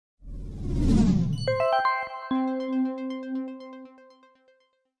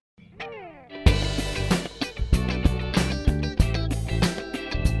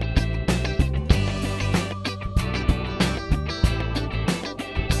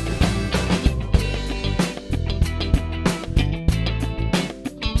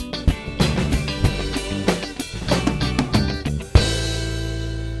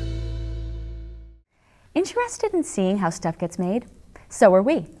in seeing how stuff gets made? So are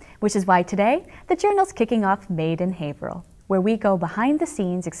we, which is why today, the Journal's kicking off Made in Haverhill, where we go behind the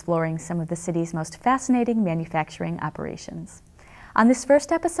scenes exploring some of the city's most fascinating manufacturing operations. On this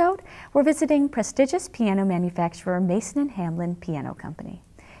first episode, we're visiting prestigious piano manufacturer Mason Hamlin Piano Company.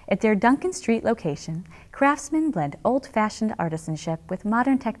 At their Duncan Street location, craftsmen blend old-fashioned artisanship with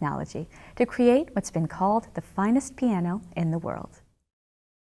modern technology to create what's been called the finest piano in the world.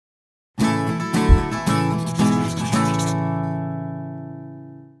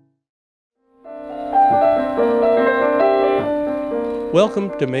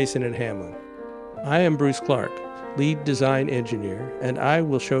 Welcome to Mason & Hamlin. I am Bruce Clark, lead design engineer, and I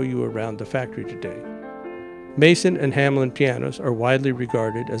will show you around the factory today. Mason & Hamlin pianos are widely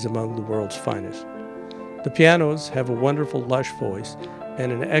regarded as among the world's finest. The pianos have a wonderful lush voice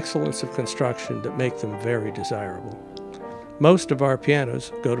and an excellence of construction that make them very desirable. Most of our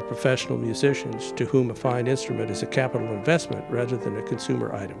pianos go to professional musicians to whom a fine instrument is a capital investment rather than a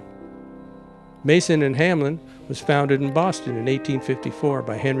consumer item. Mason & Hamlin was founded in Boston in 1854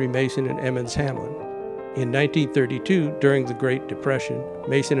 by Henry Mason and Emmons Hamlin. In 1932, during the Great Depression,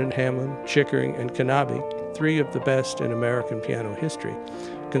 Mason & Hamlin, Chickering, and Knabe, three of the best in American piano history,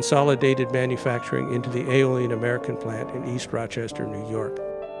 consolidated manufacturing into the Aeolian American plant in East Rochester, New York.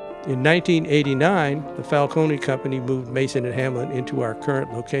 In 1989, the Falcone Company moved Mason & Hamlin into our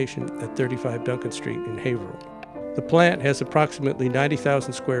current location at 35 Duncan Street in Haverhill. The plant has approximately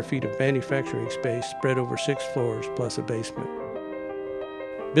 90,000 square feet of manufacturing space spread over 6 floors plus a basement.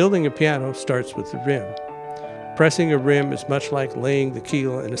 Building a piano starts with the rim. Pressing a rim is much like laying the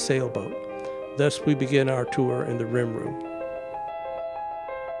keel in a sailboat. Thus, we begin our tour in the rim room.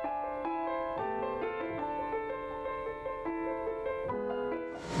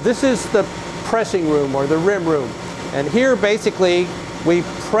 This is the pressing room, or the rim room. And here, basically, we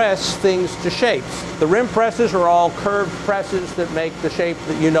press things to shapes. The rim presses are all curved presses that make the shape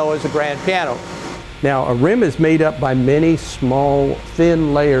that you know as a grand piano. Now, a rim is made up by many small,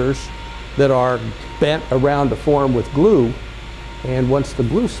 thin layers that are bent around to form with glue. And once the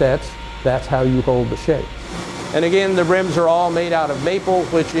glue sets, that's how you hold the shape. And again, the rims are all made out of maple,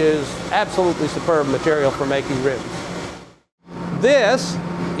 which is absolutely superb material for making rims. This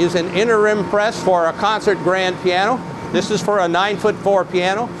is an inner rim press for a concert grand piano. This is for a 9'4"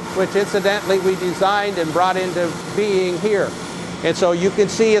 piano, which incidentally we designed and brought into being here. And so you can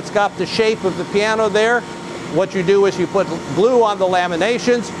see it's got the shape of the piano there. What you do is you put glue on the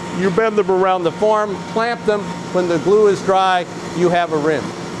laminations, you bend them around the form, clamp them. When the glue is dry, you have a rim.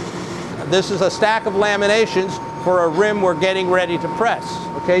 This is a stack of laminations for a rim we're getting ready to press.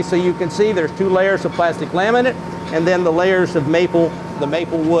 Okay, so you can see there's 2 layers of plastic laminate and then the layers of maple, the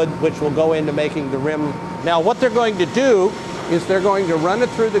maple wood, which will go into making the rim. Now what they're going to do is they're going to run it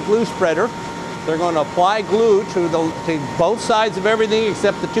through the glue spreader. They're going to apply glue to both sides of everything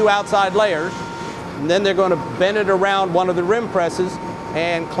except the 2 outside layers. And then they're going to bend it around one of the rim presses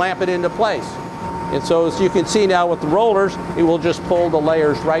and clamp it into place. And so as you can see now with the rollers, it will just pull the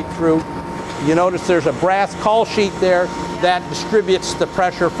layers right through. You notice there's a brass caul sheet there that distributes the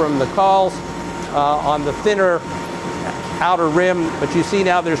pressure from the cauls on the thinner outer rim. But you see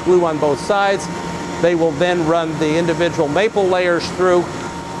now there's glue on both sides. They will then run the individual maple layers through.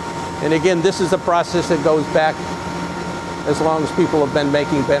 And again, this is a process that goes back as long as people have been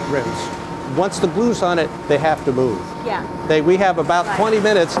making bent rims. Once the glue's on it, they have to move. Yeah. We have about 20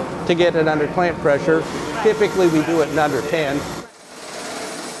 minutes to get it under clamp pressure. Typically, we do it in under 10.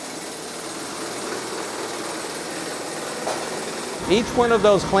 Each one of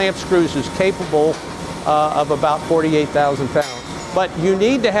those clamp screws is capable of about 48,000 pounds. But you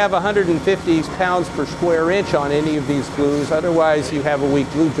need to have 150 pounds per square inch on any of these glues, otherwise you have a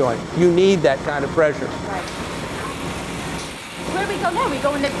weak glue joint. You need that kind of pressure. Right. Where do we go now? We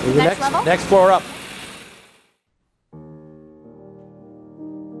go in the next level? Next floor up.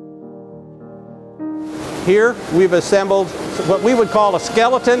 Here we've assembled what we would call a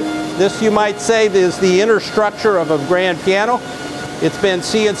skeleton. This, you might say, is the inner structure of a grand piano. It's been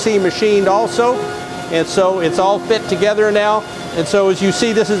CNC machined also, and so it's all fit together now. And so as you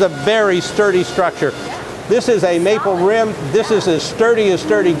see, this is a very sturdy structure. This is a maple rim. This is as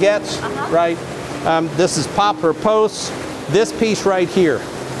sturdy gets, right? This is poplar posts. This piece right here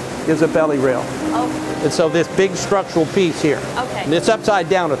is a belly rail. Okay. And so this big structural piece here. Okay. And it's upside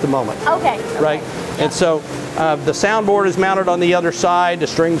down at the moment. Okay. Right? Yeah. And so the soundboard is mounted on the other side. The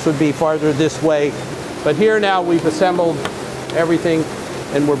strings would be farther this way. But here now we've assembled everything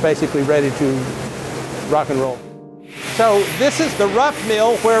and we're basically ready to rock and roll. So this is the rough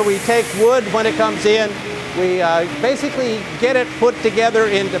mill where we take wood when it comes in We basically get it put together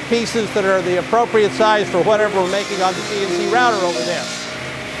into pieces that are the appropriate size for whatever we're making on the CNC router over there.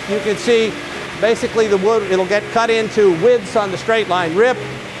 You can see basically the wood, it'll get cut into widths on the straight line rip.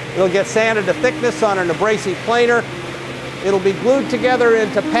 It'll get sanded to thickness on an abrasive planer. It'll be glued together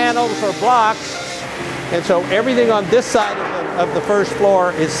into panels or blocks. And so everything on this side of the first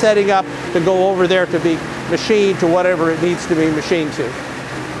floor is setting up to go over there to be machined to whatever it needs to be machined to.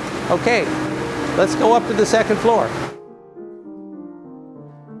 Okay, let's go up to the second floor.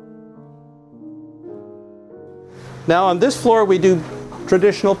 Now on this floor we do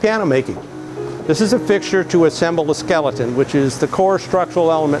traditional piano making. This is a fixture to assemble a skeleton, which is the core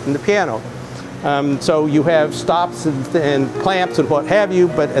structural element in the piano. So you have stops and clamps and what have you,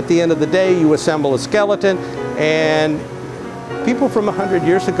 but at the end of the day you assemble a skeleton, and people from 100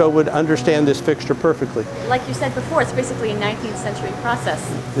 years ago would understand this fixture perfectly. Like you said before, it's basically a 19th century process.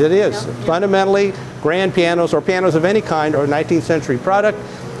 It is. You know? Fundamentally, grand pianos or pianos of any kind are a 19th century product,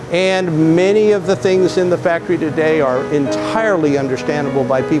 and many of the things in the factory today are entirely understandable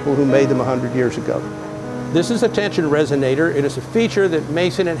by people who made them 100 years ago. This is a tension resonator. It is a feature that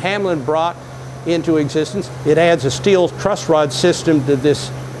Mason and Hamlin brought into existence. It adds a steel truss rod system to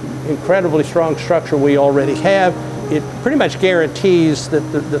this incredibly strong structure we already have. It pretty much guarantees that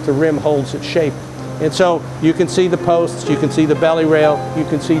the rim holds its shape. And so you can see the posts, you can see the belly rail, you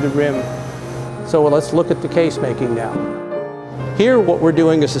can see the rim. So let's look at the case making now. Here what we're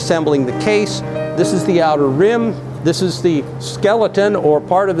doing is assembling the case. This is the outer rim. This is the skeleton or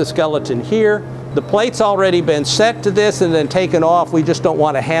part of the skeleton here. The plate's already been set to this and then taken off. We just don't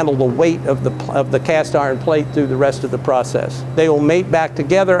want to handle the weight of the cast iron plate through the rest of the process. They will mate back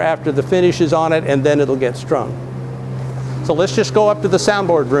together after the finish is on it, and then it'll get strung. So let's just go up to the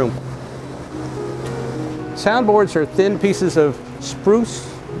soundboard room. Soundboards are thin pieces of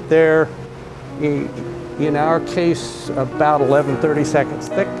spruce. They're, in our case, about 11/32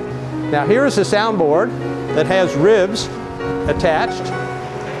 thick. Now here is a soundboard that has ribs attached.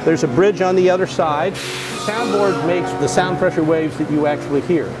 There's a bridge on the other side. The soundboard makes the sound pressure waves that you actually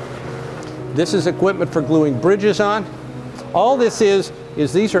hear. This is equipment for gluing bridges on. All this is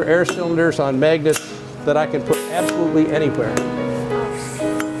these are air cylinders on magnets that I can put absolutely anywhere.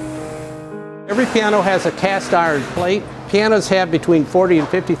 Every piano has a cast iron plate. Pianos have between 40 and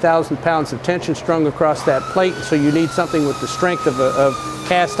 50,000 pounds of tension strung across that plate, so you need something with the strength of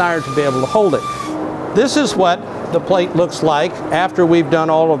cast iron to be able to hold it. This is what the plate looks like after we've done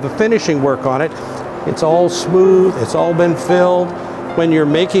all of the finishing work on it. It's all smooth, it's all been filled. When you're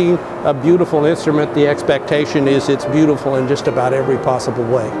making a beautiful instrument, the expectation is it's beautiful in just about every possible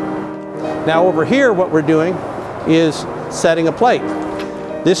way. Now over here what we're doing is setting a plate.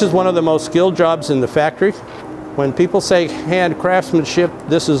 This is one of the most skilled jobs in the factory. When people say hand craftsmanship,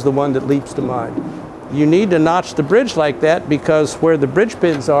 this is the one that leaps to mind. You need to notch the bridge like that because where the bridge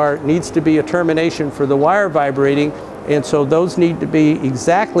pins are needs to be a termination for the wire vibrating, and so those need to be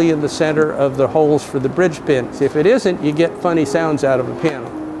exactly in the center of the holes for the bridge pins. If it isn't, you get funny sounds out of a piano.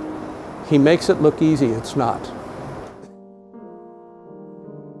 He makes it look easy, it's not.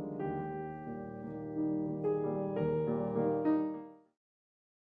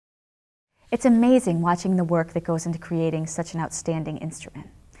 It's amazing watching the work that goes into creating such an outstanding instrument.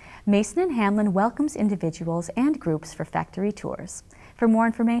 Mason & Hamlin welcomes individuals and groups for factory tours. For more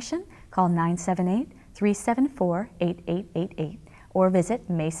information, call 978-374-8888 or visit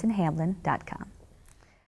masonhamlin.com.